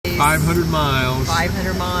500 miles.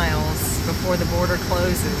 500 miles before the border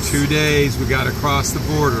closes. 2 days we got to cross the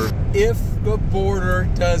border. If the border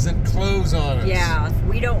doesn't close on us. Yeah, if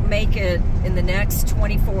we don't make it in the next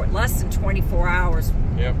less than 24 hours,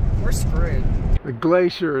 yep, we're screwed. The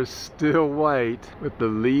glacier is still white, but the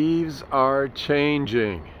leaves are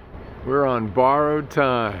changing. We're on borrowed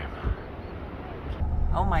time.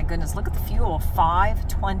 Oh my goodness, look at the fuel,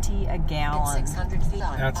 $5.20 a gallon. 600 feet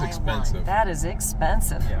on That's expensive. That is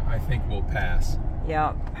expensive. Yeah, I think we'll pass.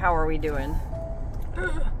 Yeah, how are we doing?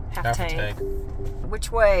 Half tank. tank.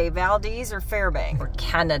 Which way, Valdez or Fairbanks? Or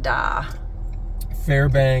Canada?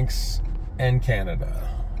 Fairbanks and Canada.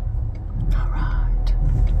 All right.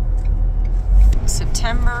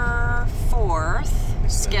 September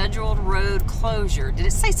 4th, scheduled road closure. Did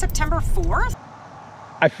it say September 4th?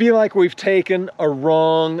 I feel like we've taken a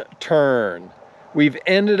wrong turn. We've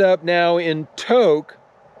ended up now in Tok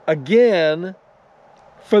again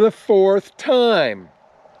for the 4th time.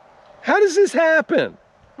 How does this happen?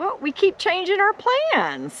 Well, we keep changing our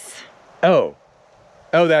plans. Oh,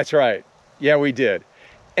 that's right. Yeah, we did.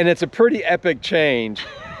 And it's a pretty epic change.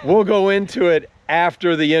 We'll go into it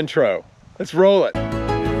after the intro. Let's roll it.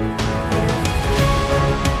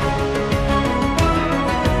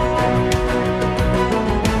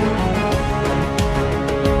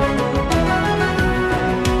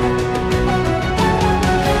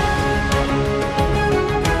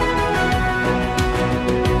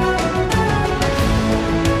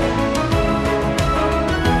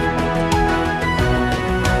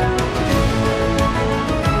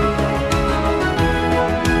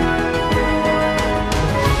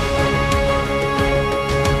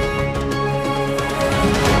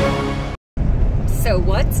 So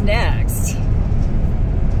what's next?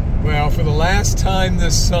 Well, for the last time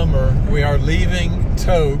this summer, we are leaving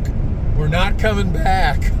Tok. We're not coming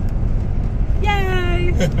back.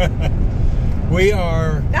 Yay! We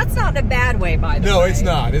are... That's not in a bad way, by the way. No, it's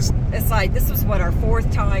not. It's like, this was what, our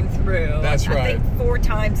 4th time through. That's right. I think 4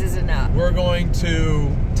 times is enough. We're going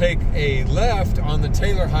to take a left on the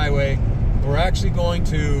Taylor Highway. We're actually going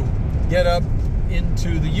to get up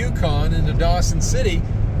into the Yukon, into Dawson City,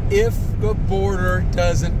 if the border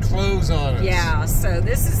doesn't close on us. Yeah, so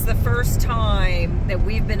this is the first time that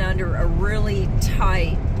we've been under a really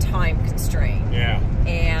tight time constraint. Yeah.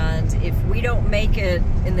 And if we don't make it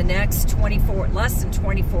in the next less than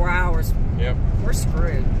 24 hours, yep, we're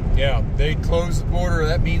screwed. Yeah, they close the border.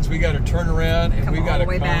 That means we got to turn around and we got to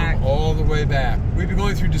come all the way back. We've been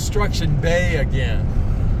going through Destruction Bay again.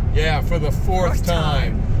 Yeah, for the 4th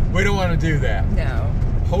time. We don't want to do that. No.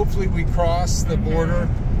 Hopefully we cross the border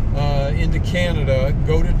into Canada,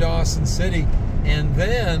 go to Dawson City, and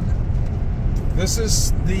then this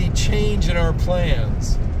is the change in our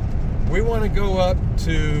plans. We want to go up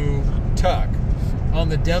to Tok on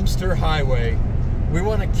the Dempster Highway. We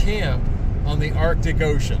want to camp on the Arctic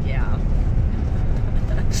Ocean. Yeah.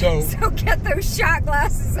 So get those shot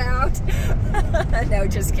glasses out. No,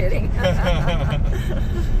 just kidding.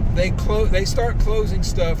 They start closing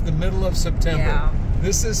stuff the middle of September. Yeah.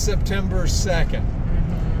 This is September 2nd.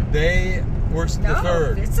 They were the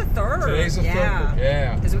 3rd. It's the 3rd. Today's the 3rd.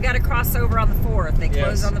 Yeah. Because we got to cross over on the 4th. They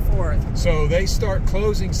close on the 4th. So they start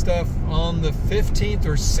closing stuff on the 15th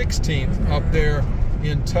or 16th up there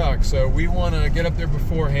in Tok. So we want to get up there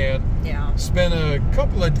beforehand. Yeah. Spend a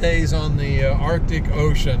couple of days on the Arctic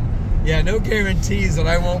Ocean. Yeah, no guarantees that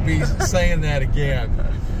I won't be saying that again.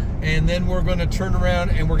 And then we're going to turn around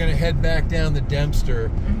and we're going to head back down the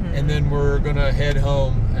Dempster. And then we're going to head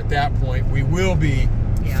home at that point. We will be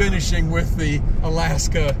finishing with the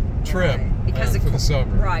Alaska trip because for the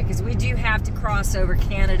summer. Right, because we do have to cross over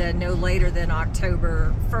Canada no later than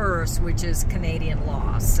October 1st, which is Canadian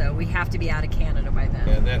law. So we have to be out of Canada by then.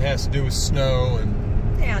 And that has to do with snow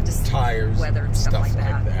and just tires, weather and stuff like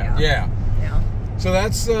that. Yeah. So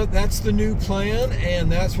that's the new plan,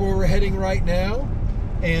 and that's where we're heading right now.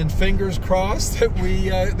 And fingers crossed that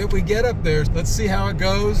we get up there. Let's see how it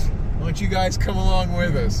goes. Why don't you guys come along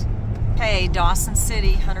with us? Hey, Dawson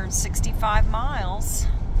City, 165 miles.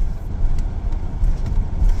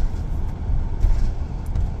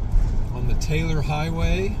 On the Taylor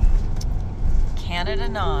Highway. Canada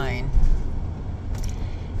 9.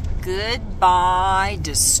 Goodbye,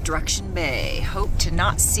 Destruction Bay. Hope to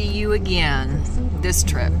not see you again this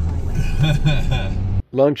trip.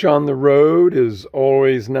 Lunch on the road is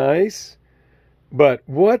always nice. But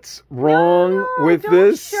what's wrong with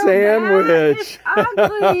this sandwich? It's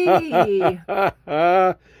ugly.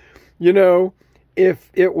 You know,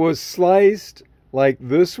 if it was sliced like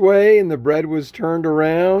this way and the bread was turned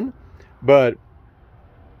around, but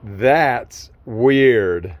that's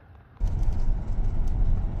weird.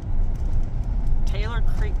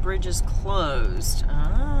 bridge is closed.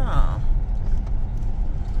 Oh.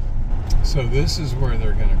 So this is where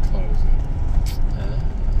they're going to close it.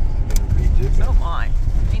 Gonna redo it. Oh my,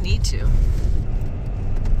 they need to.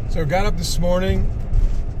 So got up this morning,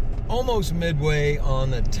 almost midway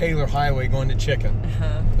on the Taylor Highway going to Chicken.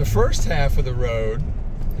 The first half of the road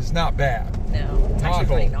is not bad. No, it's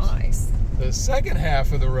actually pretty nice. The second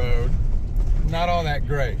half of the road, not all that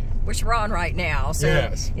great. Which we're on right now, so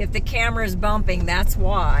yes. If the camera is bumping, that's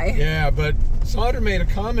why. Yeah, but Sandra made a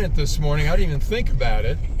comment this morning. I didn't even think about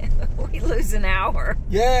it. We lose an hour.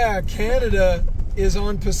 Yeah, Canada is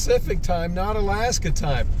on Pacific time, not Alaska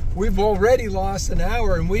time. We've already lost an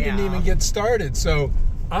hour and we didn't even get started. So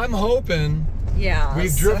I'm hoping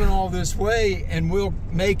we've driven all this way and we'll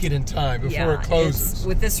make it in time before it closes.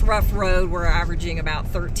 With this rough road, we're averaging about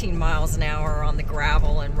 13 miles an hour on the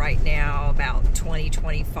gravel, and right now about 20,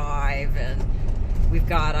 25, and we've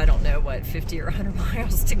got, I don't know what, 50 or 100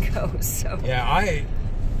 miles to go. So yeah,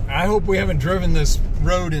 I hope we haven't driven this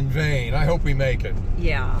road in vain. I hope we make it.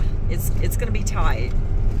 Yeah, it's going to be tight.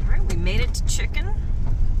 All right, we made it to Chicken.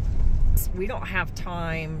 We don't have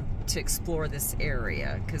time to explore this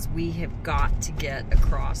area because we have got to get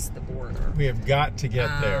across the border. We have got to get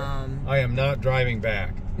there. I am not driving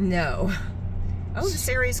back. No. Oh, this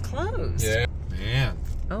area's closed. Yeah, man.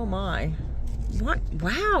 Oh my. What?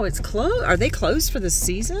 Wow, it's closed. Are they closed for the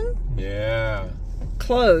season? Yeah.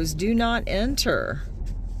 Closed. Do not enter.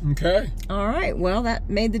 Okay. All right. Well, that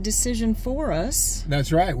made the decision for us.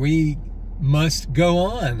 That's right. We must go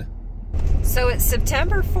on. So it's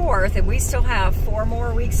September 4th, and we still have 4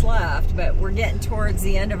 more weeks left, but we're getting towards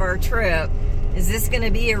the end of our trip. Is this going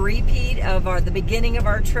to be a repeat of the beginning of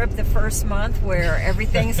our trip the first month where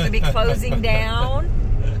everything's going to be closing down?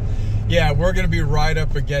 Yeah, we're going to be right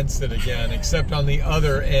up against it again, except on the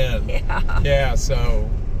other end. Yeah. Yeah, so,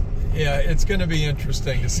 yeah, it's going to be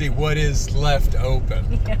interesting to see what is left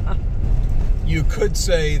open. Yeah. You could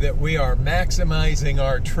say that we are maximizing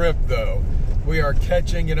our trip, though. We are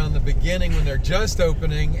catching it on the beginning when they're just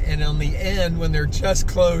opening and on the end when they're just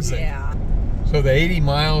closing. Yeah. So the 80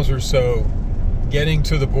 miles or so getting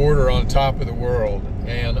to the border on top of the world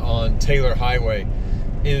and on Taylor Highway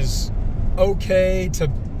is okay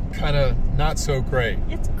to kind of not so great.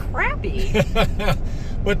 It's crappy.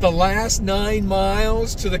 But the last 9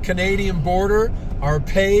 miles to the Canadian border are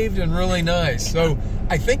paved and really nice. So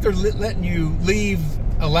I think they're letting you leave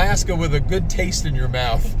Alaska with a good taste in your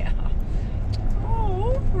mouth. Yeah.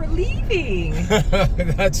 We're leaving.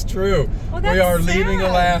 That's true. Well, that's we are sad. leaving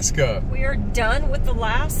Alaska. We are done with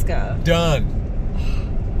Alaska.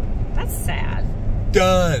 Done. That's sad.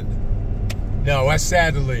 Done. No, that's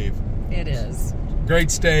sad to leave. It is. Great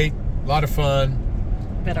state, a lot of fun.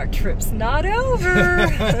 But our trip's not over.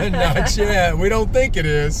 Not yet. We don't think it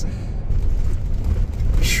is.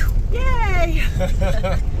 Yay!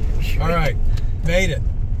 All right, made it.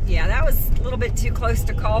 Yeah, that was a little bit too close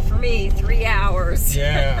to call for me. 3 hours.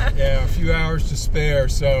 Yeah, a few hours to spare.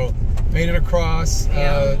 So made it across.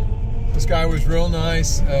 Yeah. This guy was real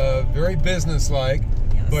nice, very businesslike.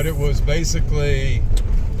 Yes. But it was basically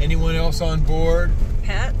anyone else on board.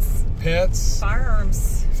 Pets.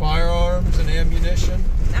 Firearms and ammunition.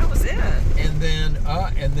 That was it. And then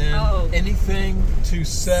anything to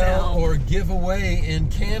sell or give away in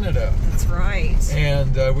Canada. That's right.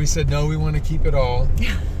 And we said, no, we want to keep it all.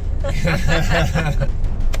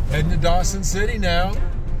 Heading to Dawson City now.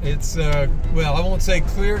 It's, well, I won't say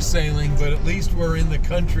clear sailing, but at least we're in the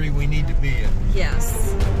country we need to be in.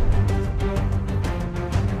 Yes.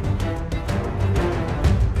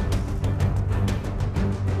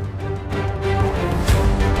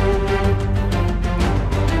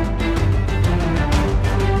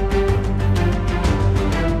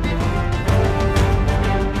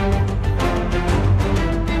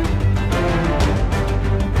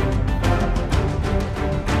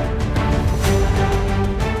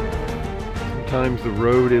 Sometimes the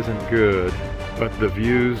road isn't good, but the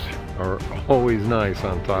views are always nice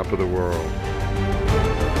on top of the world.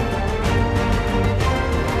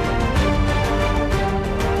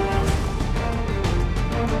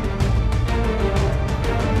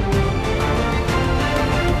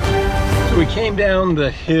 So we came down the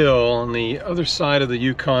hill on the other side of the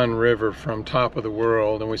Yukon River from top of the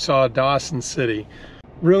world, and we saw Dawson City.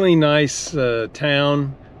 Really nice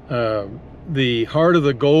town. The heart of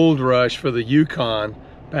the gold rush for the Yukon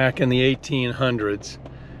back in the 1800s.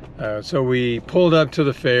 So we pulled up to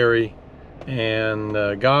the ferry and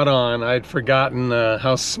got on. I'd forgotten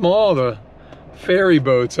how small the ferry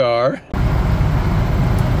boats are.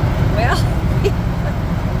 Well,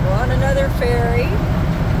 we're on another ferry,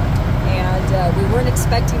 and we weren't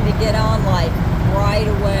expecting to get on like right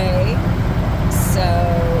away. So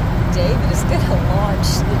David is going to launch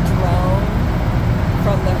the drone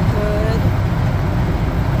from the hood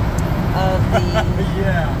of the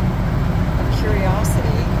of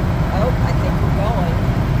Curiosity. Oh, I think we're going.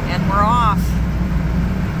 And we're off.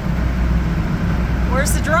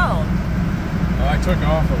 Where's the drone? Oh, I took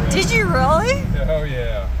off already. Did you really? Oh,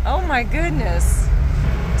 yeah. Oh, my goodness.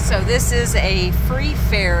 So this is a free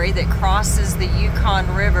ferry that crosses the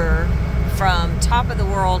Yukon River from top of the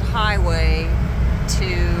World Highway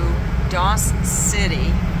to Dawson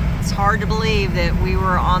City. It's hard to believe that we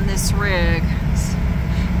were on this rig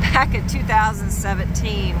back in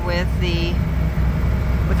 2017 with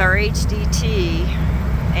our HDT,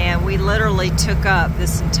 and we literally took up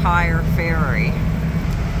this entire ferry.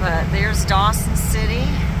 But there's Dawson City,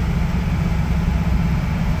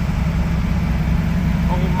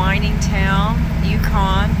 old mining town,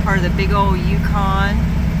 Yukon, part of the big old Yukon.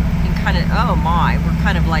 You can kind of, oh my, we're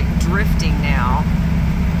kind of like drifting now.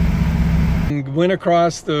 Went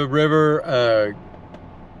across the river,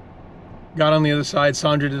 got on the other side.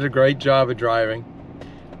 Sandra did a great job of driving.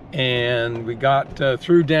 And we got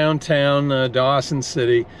through downtown Dawson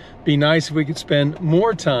City. Be nice if we could spend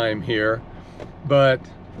more time here, but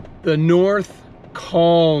the North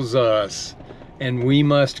calls us and we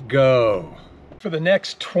must go. For the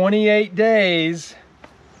next 28 days,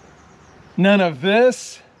 none of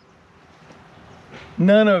this,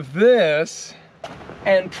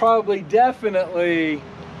 and probably definitely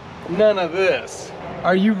none of this.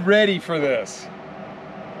 Are you ready for this?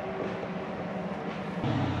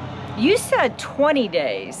 You said 20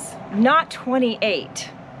 days, not 28.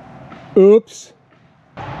 Oops.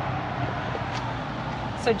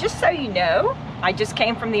 So just so you know, I just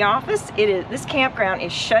came from the office. This campground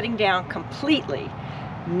is shutting down completely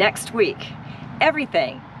next week.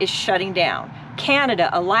 Everything is shutting down. Canada,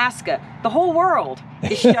 Alaska, the whole world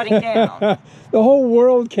is shutting down. The whole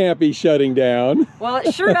world can't be shutting down. Well,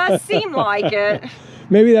 it sure does seem like it.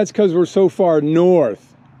 Maybe that's because we're so far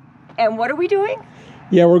north. And what are we doing?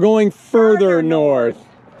 Yeah, we're going further north.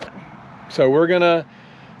 So we're gonna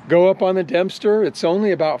go up on the Dempster. It's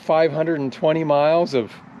only about 520 miles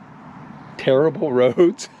of terrible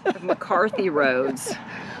roads. The McCarthy roads.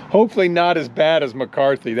 Hopefully not as bad as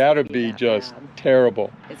McCarthy. That would be just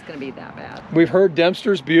terrible. It's gonna be that bad. We've heard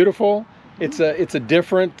Dempster's beautiful. It's a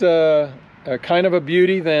different kind of a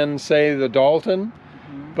beauty than, say, the Dalton.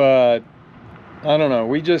 But I don't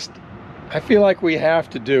know. I feel like we have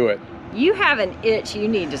to do it. You have an itch you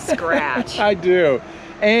need to scratch. I do.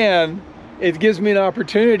 And it gives me an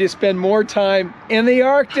opportunity to spend more time in the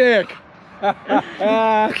Arctic.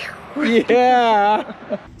 Yeah.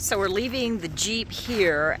 So we're leaving the Jeep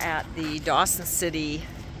here at the Dawson City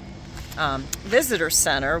Visitor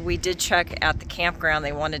Center. We did check at the campground.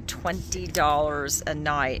 They wanted $20 a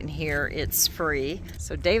night, and here it's free.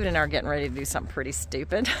 So David and I are getting ready to do something pretty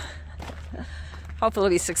stupid. Hopefully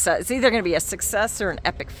it'll be success. It's either going to be a success or an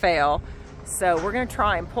epic fail. So we're going to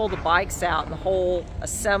try and pull the bikes out and the whole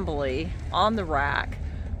assembly on the rack,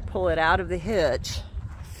 pull it out of the hitch,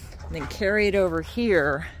 and then carry it over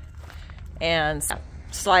here and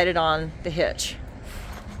slide it on the hitch.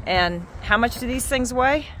 And how much do these things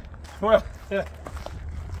weigh? Well,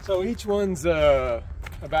 so each one's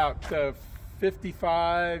about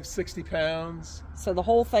 55, 60 pounds. So the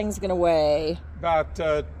whole thing's going to weigh about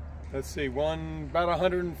let's see, about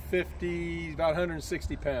 150, about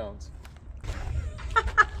 160 pounds.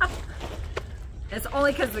 It's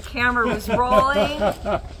only because the camera was rolling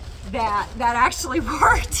that actually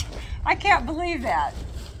worked. I can't believe that.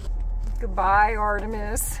 Goodbye,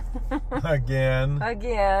 Artemis. Again.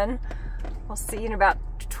 Again. We'll see you in about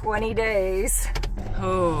 20 days.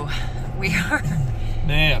 Oh, we are.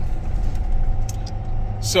 Man.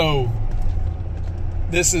 So,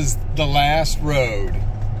 this is the last road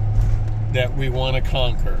that we want to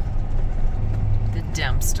conquer. The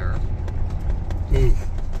Dempster. Ooh.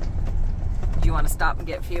 Do you want to stop and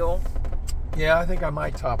get fuel? Yeah, I think I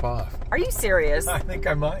might top off. Are you serious? I think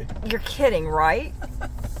I might. You're kidding, right?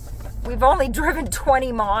 We've only driven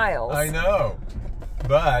 20 miles. I know,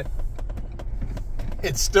 but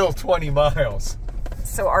it's still 20 miles.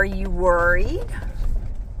 So are you worried?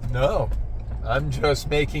 No, I'm just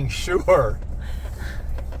making sure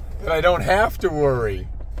that I don't have to worry.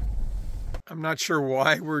 I'm not sure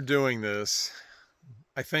why we're doing this.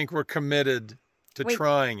 I think we're committed to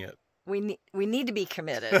trying it. We need to be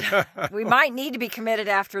committed. We might need to be committed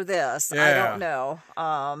after this. Yeah. I don't know.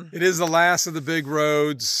 It is the last of the big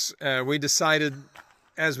roads. We decided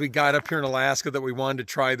as we got up here in Alaska that we wanted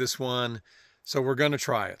to try this one. So we're going to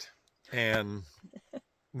try it. And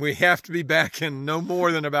we have to be back in no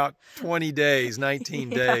more than about 20 days,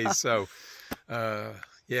 19 Yeah. days. So,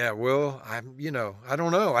 yeah, well, I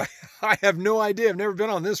don't know. I have no idea. I've never been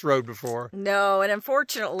on this road before. No, and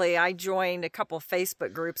unfortunately, I joined a couple of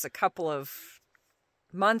Facebook groups a couple of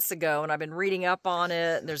months ago, and I've been reading up on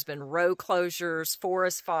it. And there's been road closures,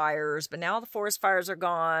 forest fires, but now the forest fires are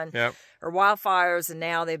gone, Yep. or wildfires, and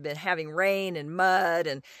now they've been having rain and mud,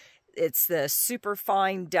 and it's the super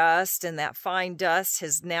fine dust, and that fine dust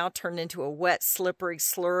has now turned into a wet, slippery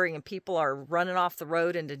slurry, and people are running off the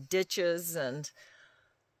road into ditches. And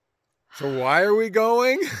So why are we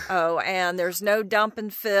going? oh, and there's no dump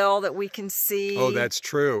and fill that we can see. Oh, that's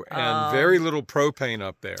true. And very little propane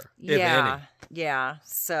up there, if yeah, any. yeah.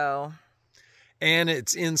 So And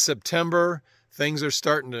it's in September. Things are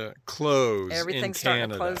starting to close everything's in starting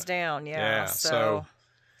Canada. to close down. Yeah. Yeah, So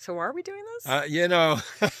why are we doing this?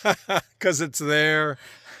 Because it's there,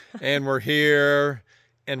 and we're here,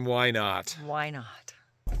 and why not? Why not?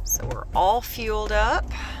 So we're all fueled up,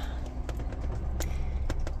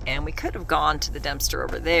 and we could have gone to the Dempster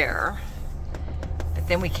over there, but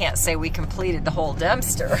then we can't say we completed the whole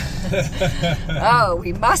Dempster. Oh,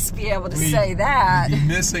 we must be able to say that. We'd be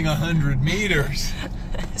missing 100 meters.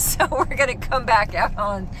 So we're gonna come back out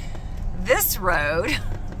on this road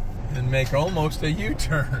And make almost a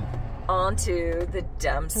U-turn. onto the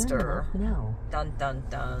Dempster. No. Dun dun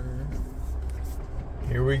dun.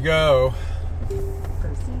 Here we go.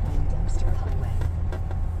 Proceed on Dempster Highway.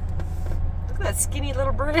 Look at that skinny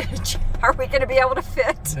little bridge. Are we gonna be able to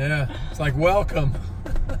fit? Yeah, it's like welcome.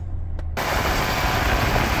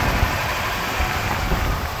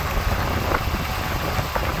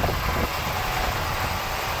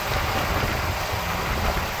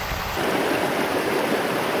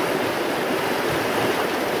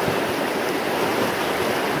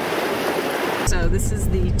 So this is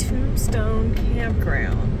the Tombstone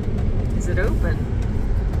Campground. Is it open?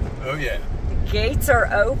 Oh yeah. The gates are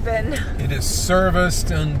open. It is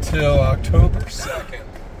serviced until October 2nd.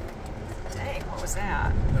 Dang, what was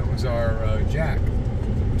that? That was our jack,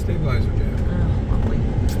 stabilizer jack. Oh, lovely.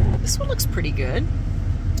 This one looks pretty good.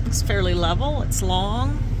 It's fairly level. It's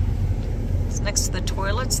long. It's next to the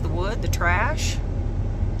toilets, the wood, the trash.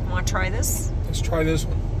 Want to try this? Let's try this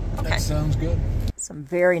one. Okay. That sounds good. Some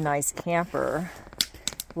very nice camper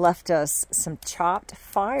left us some chopped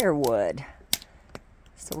firewood.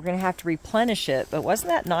 So we're going to have to replenish it. But wasn't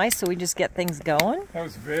that nice? So we just get things going. That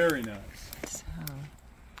was very nice.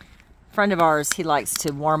 A friend of ours, he likes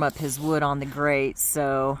to warm up his wood on the grate.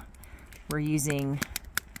 So we're using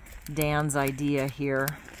Dan's idea here.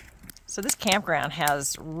 So this campground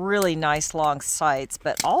has really nice long sites,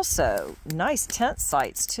 but also nice tent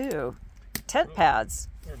sites too. Tent pads.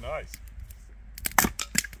 They're nice.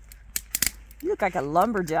 You look like a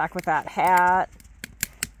lumberjack with that hat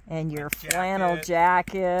and your flannel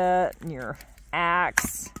jacket and your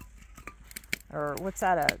axe. Or what's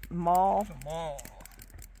that, a maul? The mall.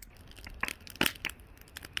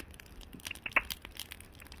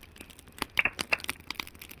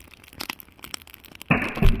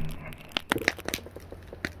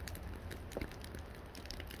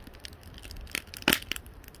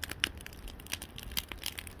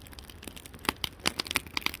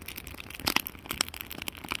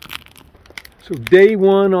 So day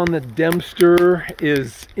one on the Dempster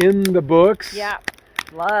is in the books. Yeah,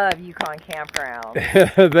 love Yukon Campground.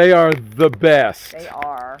 They are the best. They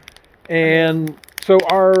are. And so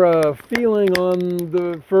our feeling on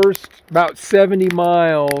the first about 70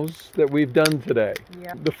 miles that we've done today.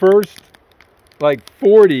 Yeah. The first like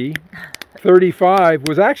 40, 35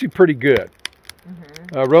 was actually pretty good.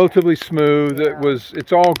 Relatively smooth. Yeah.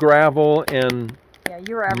 It's all gravel and Yeah,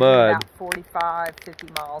 you were averaging mud. about 45, 50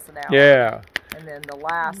 miles an hour. yeah. And then the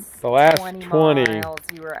last 20. miles,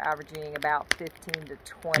 you were averaging about 15 to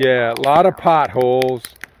 20 Yeah, miles a lot an of hour. potholes.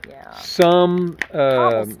 Yeah. Some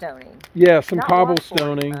Cobblestoning. yeah, some Not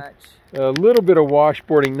cobblestoning. washboarding much. A little bit of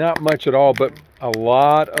washboarding, not much at all, but a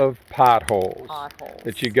lot of potholes Potholes.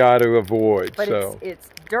 that you got to avoid. But So it's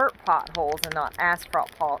dirt potholes and not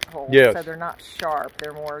asphalt potholes. Yes. So they're not sharp.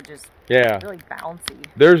 They're more just yeah, really bouncy.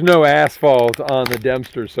 there's no asphalt on the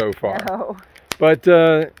Dempster so far. No. But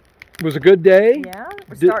it was a good day. Yeah,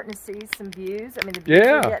 we're Did- starting to see some views. I mean, the views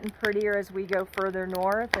Yeah. are getting prettier as we go further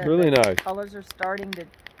north. And Really the nice. colors are starting to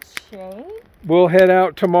change. We'll head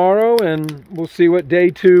out tomorrow and we'll see what day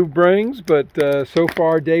two brings. But so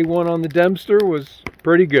far, day one on the Dempster was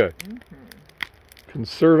pretty good.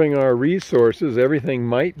 Conserving our resources, everything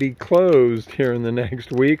might be closed here in the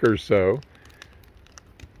next week or so.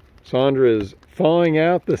 Sandra is thawing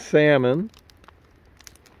out the salmon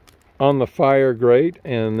on the fire grate,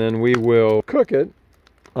 and then we will cook it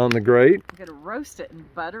on the grate. I'm gonna roast it in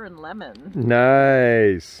butter and lemon.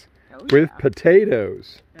 Nice. Oh, With yeah.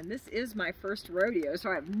 potatoes. And this is my first rodeo,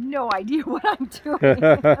 so I have no idea what I'm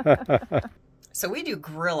doing. So we do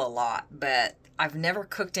grill a lot, but I've never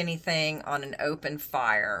cooked anything on an open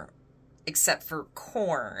fire except for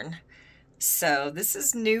corn. So this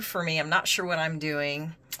is new for me. I'm not sure what I'm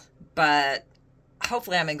doing, but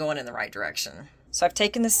hopefully I'm going in the right direction. So I've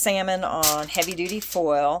taken the salmon on heavy-duty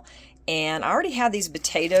foil, and I already had these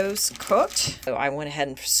potatoes cooked. So I went ahead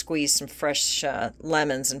and squeezed some fresh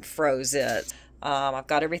lemons and froze it. I've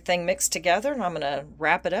got everything mixed together, and I'm going to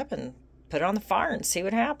wrap it up and put it on the fire and see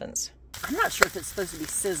what happens. I'm not sure if it's supposed to be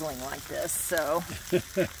sizzling like this, so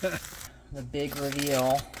the big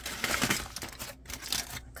reveal.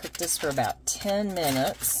 Cook this for about 10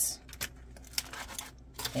 minutes,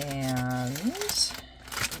 and it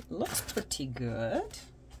looks pretty good.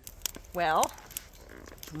 Well,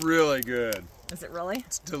 Really good. is it really?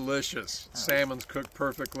 It's delicious. Salmon's cooked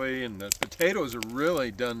perfectly, and the potatoes are really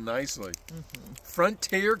done nicely.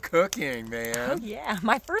 Frontier cooking, Oh man. yeah,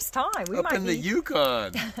 my first time. We Up might in the be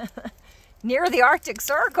Yukon. near the Arctic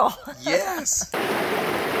Circle. Yes.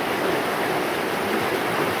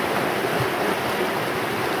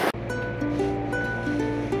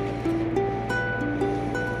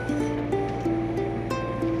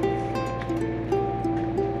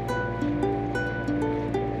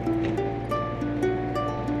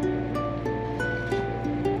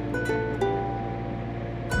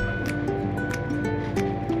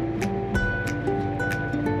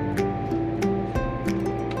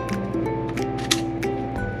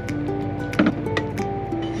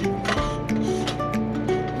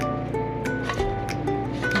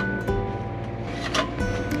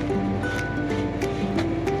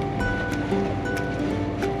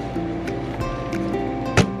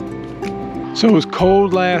 So it was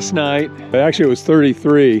cold last night. Actually, it was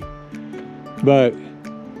 33, but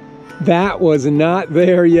that was not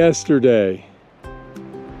there yesterday.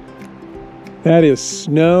 That is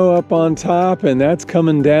snow up on top, and that's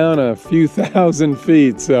coming down a few thousand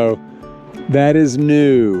feet, so that is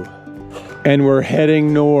new. And we're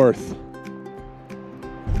heading north.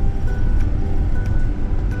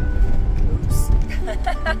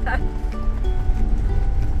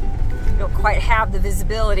 Don't quite have the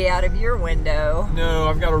visibility out of your window. No,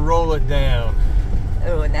 I've got to roll it down.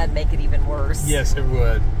 Oh, and that'd make it even worse. Yes, it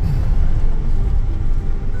would.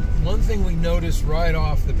 One thing we noticed right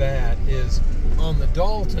off the bat is on the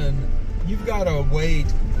Dalton, you've got to wait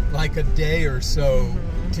like a day or so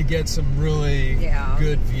to get some really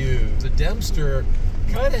good views. The Dempster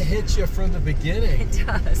kind of hits you from the beginning. It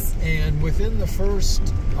does. And within the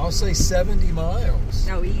first, I'll say 70 miles.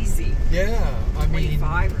 Oh, easy. Yeah, I mean,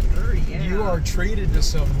 25 or 30, yeah. you are treated to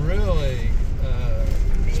some really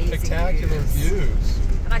spectacular views.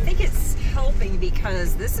 And I think it's helping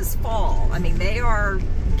because this is fall. I mean, they are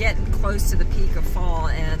getting close to the peak of fall,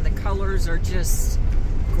 and the colors are just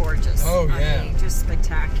gorgeous. Oh, yeah. I mean, just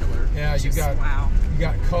spectacular. Yeah, just, wow. You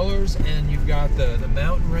got colors, and you've got the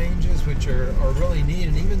mountain ranges, which are really neat.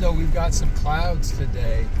 And even though we've got some clouds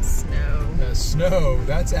today, snow,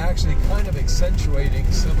 that's actually kind of accentuating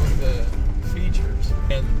some of the features.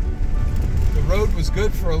 And the road was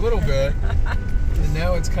good for a little bit, and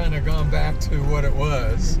now it's kind of gone back to what it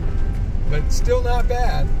was. But still not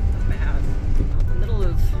bad. Not bad. Out in the middle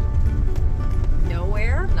of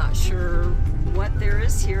nowhere. Not sure what there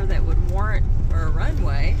is here that would warrant a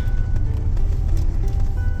runway.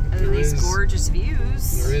 Other than these gorgeous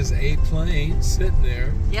views. There is a plane sitting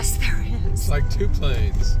there. Yes, there is. It's like two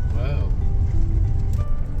planes. Wow.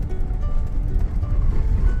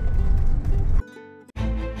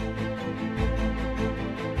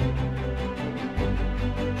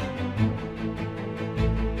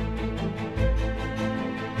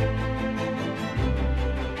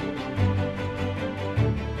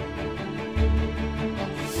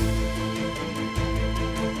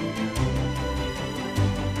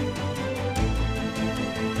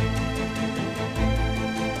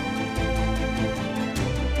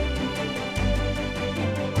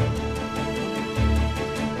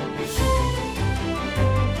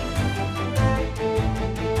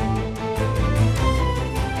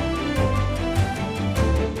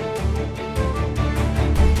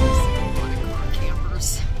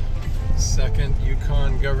 Second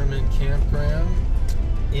Yukon Government Campground,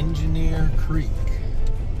 Engineer Creek.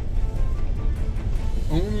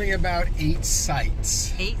 Only about 8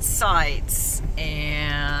 sites. 8 sites,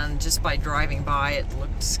 and just by driving by, it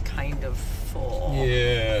looks kind of full.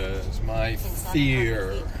 Yes, my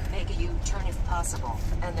fear. Make a U-turn if possible,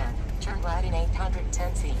 and then turn right in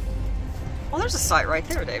 810 feet. Well, there's a site right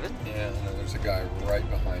there, David. Yeah, no, there's a guy right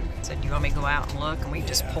behind me. So do you want me to go out and look, and we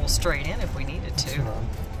just pull straight in if we needed to?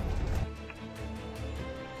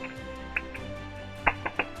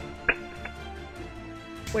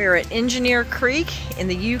 We're at Engineer Creek in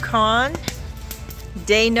the Yukon,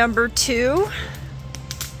 day number 2.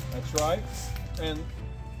 That's right. And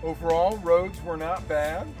overall, roads were not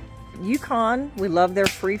bad. Yukon, we love their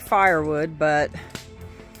free firewood, but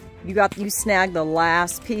you snagged the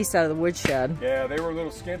last piece out of the woodshed. Yeah, they were a little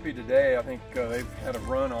skimpy today. I think they've had a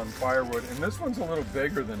run on firewood, and this one's a little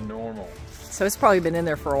bigger than normal. So it's probably been in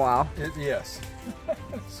there for a while. Yes.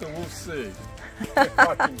 So we'll see if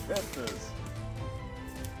I can get this.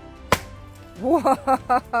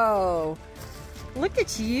 Whoa! Look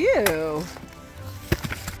at you!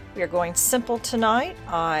 We are going simple tonight.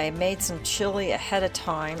 I made some chili ahead of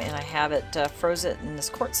time, and I have it froze it in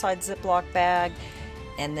this quart-size Ziploc bag,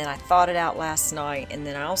 and then I thawed it out last night, and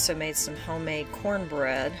then I also made some homemade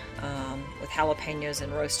cornbread with jalapenos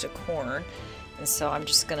and roasted corn. And so I'm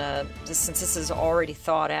just gonna, since this is already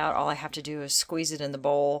thawed out, all I have to do is squeeze it in the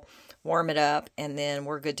bowl, warm it up, and then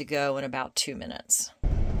we're good to go in about 2 minutes.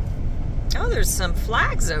 Oh, there's some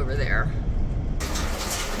flags over there.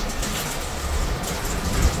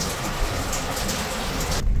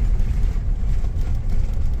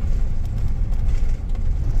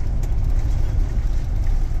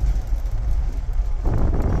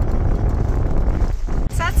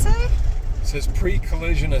 What's that say? It says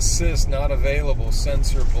pre-collision assist not available,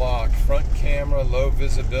 sensor blocked, front camera, low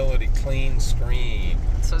visibility, clean screen.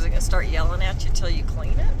 So is it gonna start yelling at you till you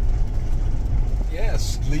clean it?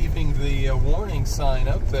 Yes, leaving the warning sign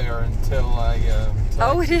up there until I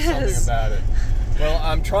Oh, do it something is. about it. Well,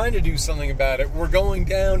 I'm trying to do something about it. We're going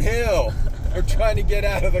downhill. We're trying to get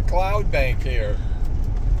out of the cloud bank here.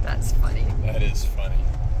 That's funny. That is funny.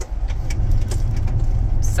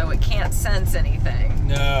 So it can't sense anything.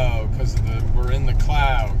 No, because we're in the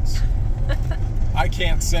clouds. I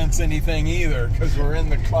can't sense anything either because we're in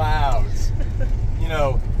the clouds. You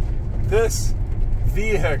know, this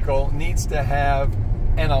vehicle needs to have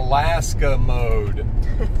an Alaska mode.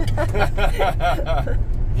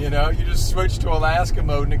 You know, you just switch to Alaska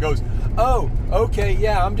mode and it goes, oh, okay,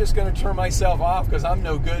 yeah, I'm just going to turn myself off because I'm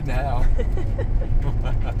no good now.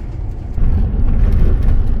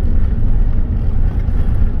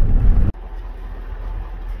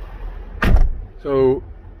 So,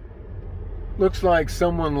 looks like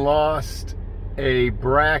someone lost a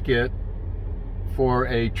bracket for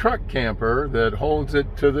a truck camper that holds it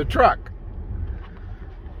to the truck.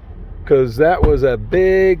 Because that was a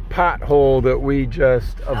big pothole that we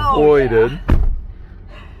just avoided. Oh,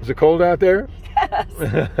 yeah. Is it cold out there? Yes.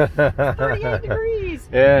 38 degrees.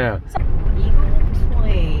 Yeah. Eagle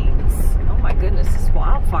Plains. Oh my goodness, this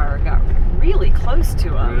wildfire got really close to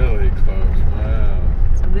them. Really close. Wow.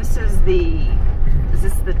 So this is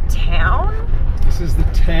this the town? This is the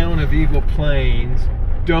town of Eagle Plains.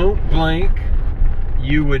 Don't blink.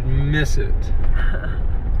 You would miss it.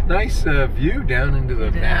 Nice view down into the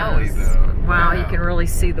valley, though. Wow, you can really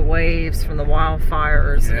see the waves from the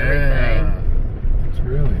wildfires and everything. It's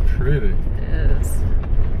really pretty. It is.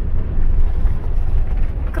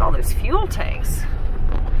 Look at all those fuel tanks.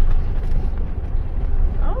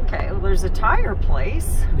 Okay, well, there's a tire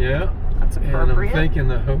place. Yeah. That's appropriate. And I'm thinking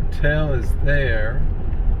the hotel is there.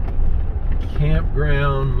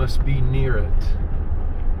 Campground must be near it.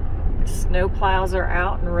 Snow plows are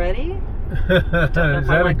out and ready. Is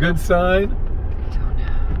that a good sign? I don't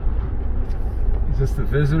know. Is this the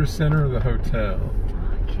visitor center or the hotel?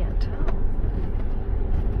 I can't tell.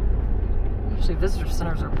 Usually visitor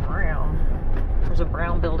centers are brown. There's a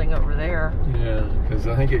brown building over there. Yeah, because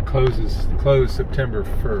I think it closed September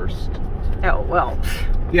 1st. Oh, well.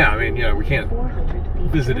 Yeah, I mean, we can't 400 feet.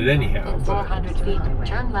 visit it anyhow. In 400 feet,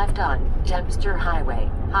 turn left on Dempster Highway,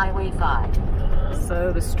 Highway 5.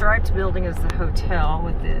 So the striped building is the hotel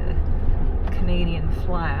with the Canadian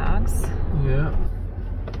flags. Yeah.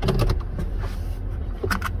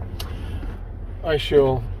 I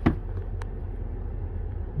shall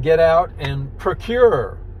get out and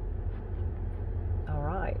procure. All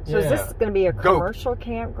right. So is this going to be a commercial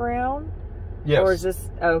campground? Yes. Or is this,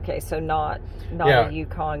 okay, so not a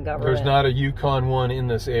Yukon government? There's not a Yukon one in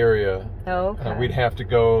this area. Oh, okay. We'd have to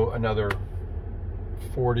go another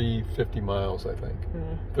 40, 50 miles, I think.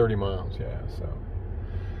 30 miles, yeah.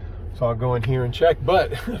 So I'll go in here and check.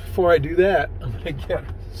 But before I do that, I'm going to get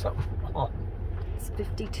something on. It's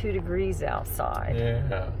 52 degrees outside.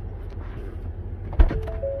 Yeah.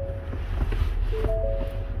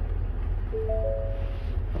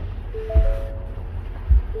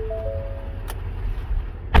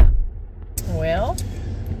 Well,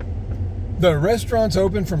 The restaurant's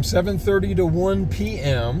open from 7:30 to 1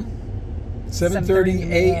 p.m. 7:30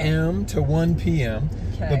 a.m. to 1 p.m.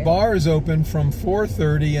 Okay. The bar is open from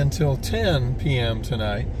 4:30 until 10 p.m.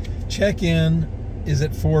 tonight. Check-in is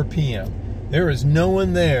at 4 p.m. There is no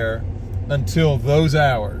one there until those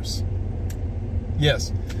hours.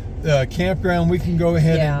 Yes. Campground, we can go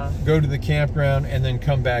ahead and go to the campground and then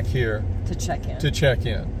come back here to check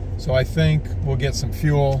in. So I think we'll get some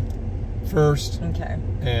fuel first. Okay.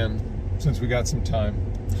 And since we got some time.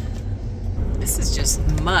 This is just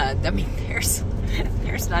mud. I mean,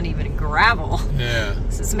 there's not even gravel. Yeah.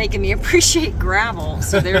 This is making me appreciate gravel.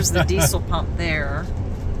 So there's the diesel pump there.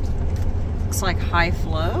 Looks like high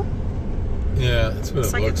flow. Yeah, that's what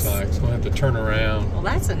it looks like. So we'll have to turn around. Well,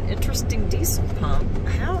 that's an interesting diesel pump.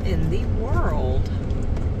 How in the world?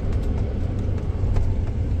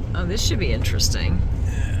 Oh, this should be interesting.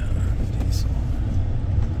 Yeah, diesel.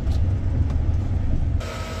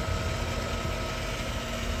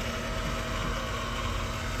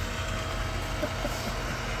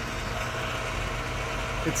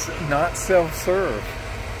 It's not self-serve.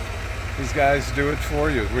 These guys do it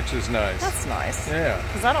for you, which is nice. That's nice. Yeah.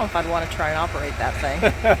 Because I don't know if I'd want to try and operate that thing.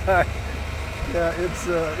 Yeah,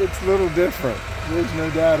 it's a little different. There's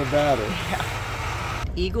no doubt about it. Yeah.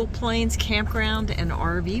 Eagle Plains Campground and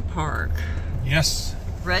RV Park. Yes.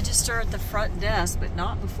 Register at the front desk, but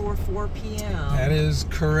not before 4 p.m. That is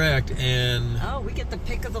correct. And oh, we get the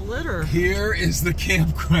pick of the litter. Here is the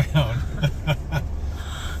campground.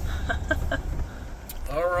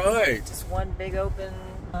 All right. Just one big open,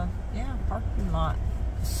 parking lot.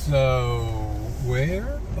 So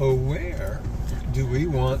where do we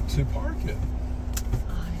want to park it?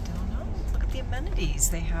 I don't know. Look at the amenities.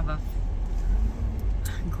 They have a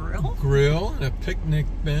grill. Grill and a picnic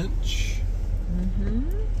bench. Mm-hmm.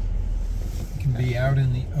 You can be out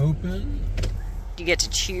in the open. You get to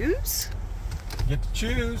choose? You get to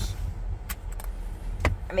choose.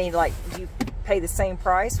 I mean, like, do you pay the same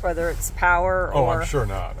price, whether it's power or... Oh, I'm sure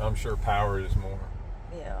not. I'm sure power is more.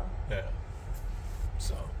 Yeah. Yeah.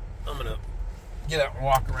 So, I'm going to get out and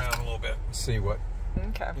walk around a little bit and see what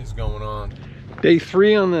is going on. Day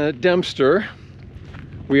 3 on the Dempster.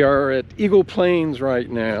 We are at Eagle Plains right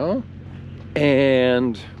now,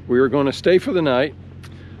 and we are going to stay for the night.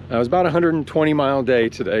 It was about a 120-mile day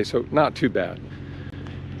today, so not too bad.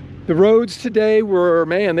 The roads today were,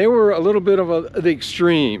 man, they were a little bit of the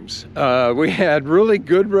extremes. We had really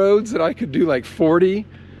good roads that I could do like 40,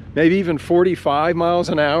 maybe even 45 miles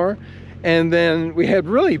an hour. And then we had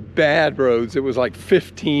really bad roads. It was like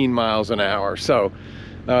 15 miles an hour. So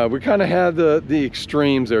we kind of had the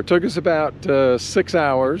extremes there. It took us about 6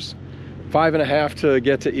 hours, 5.5 to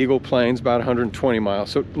get to Eagle Plains, about 120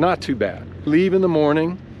 miles. So not too bad. Leave in the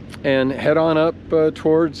morning and head on up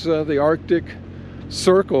towards the Arctic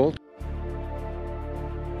Circle.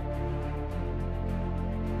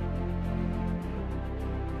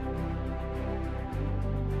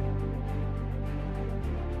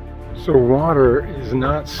 So water is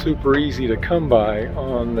not super easy to come by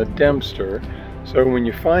on the Dempster. So when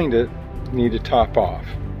you find it, you need to top off.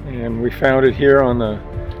 And we found it here on the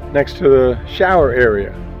next to the shower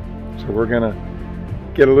area. So we're gonna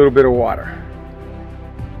get a little bit of water.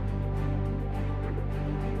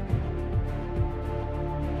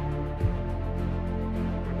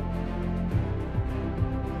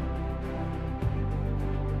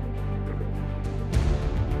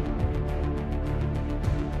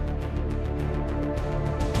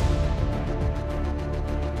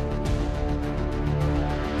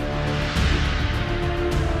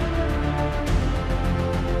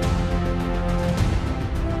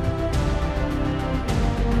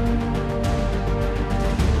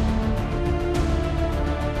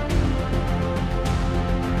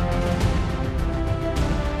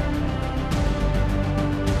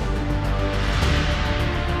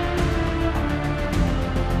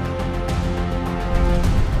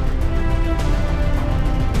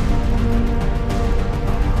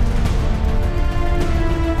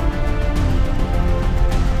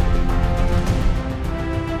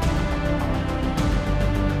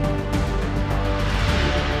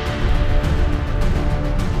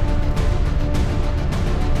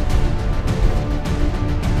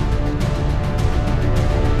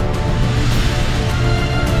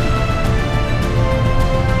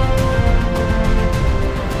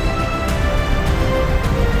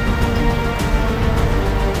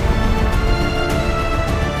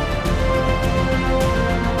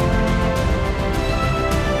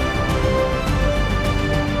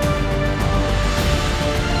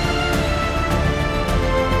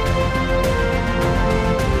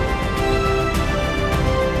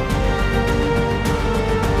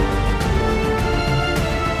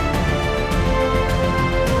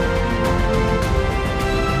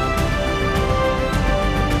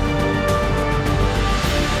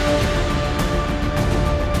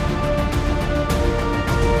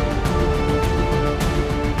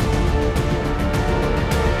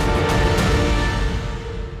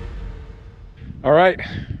 All right,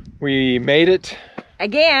 we made it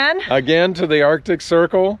again to the Arctic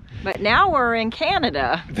Circle. But now we're in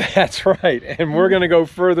Canada. That's right, and we're going to go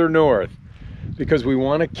further north because we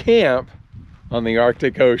want to camp on the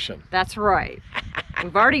Arctic Ocean. That's right.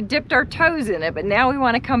 We've already dipped our toes in it, but now we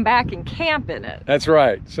want to come back and camp in it. That's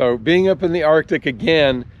right. So being up in the Arctic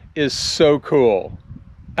again is so cool.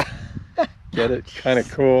 Get it? Kind of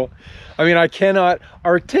cool. I mean, I cannot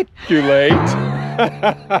articulate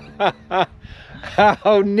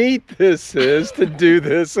how neat this is to do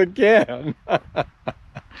this again.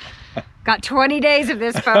 Got 20 days of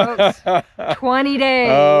this, folks. 20 days.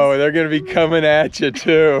 Oh, they're going to be coming at you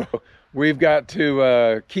too. We've got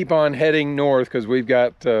to keep on heading north because we've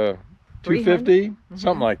got 250,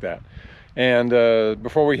 something like that. And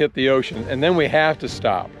before we hit the ocean, and then we have to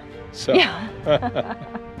stop. So yeah.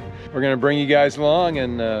 We're going to bring you guys along,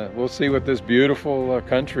 and we'll see what this beautiful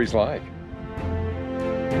country's like.